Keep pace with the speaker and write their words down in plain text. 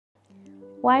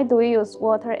Why do we use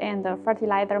water and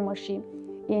fertilizer machine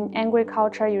in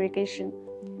agriculture irrigation?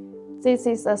 This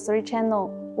is a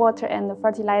 3-channel water and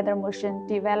fertilizer machine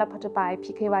developed by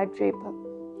PKY Drip.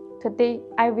 Today,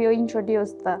 I will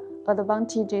introduce the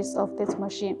advantages of this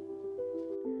machine.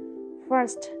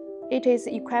 First, it is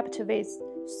equipped with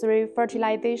 3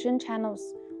 fertilization channels,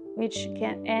 which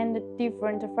can add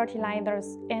different fertilizers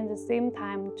at the same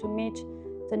time to meet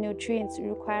the nutrients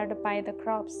required by the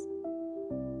crops.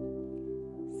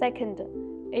 Second,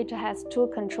 it has 2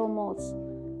 control modes,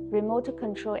 remote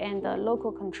control and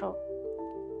local control.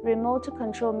 Remote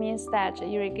control means that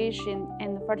irrigation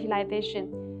and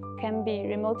fertilization can be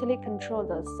remotely controlled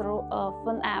through a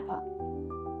phone app.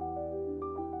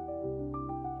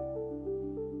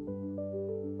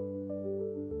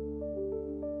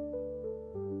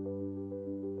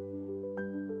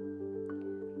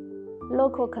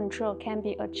 Local control can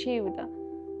be achieved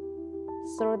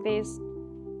through this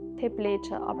tablet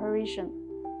operation.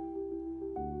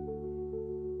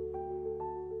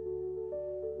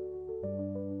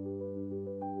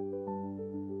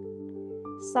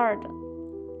 Third,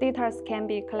 data can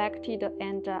be collected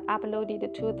and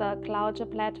uploaded to the cloud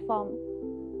platform.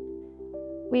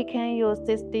 We can use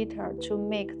this data to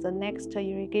make the next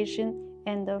irrigation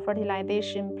and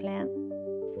fertilization plan.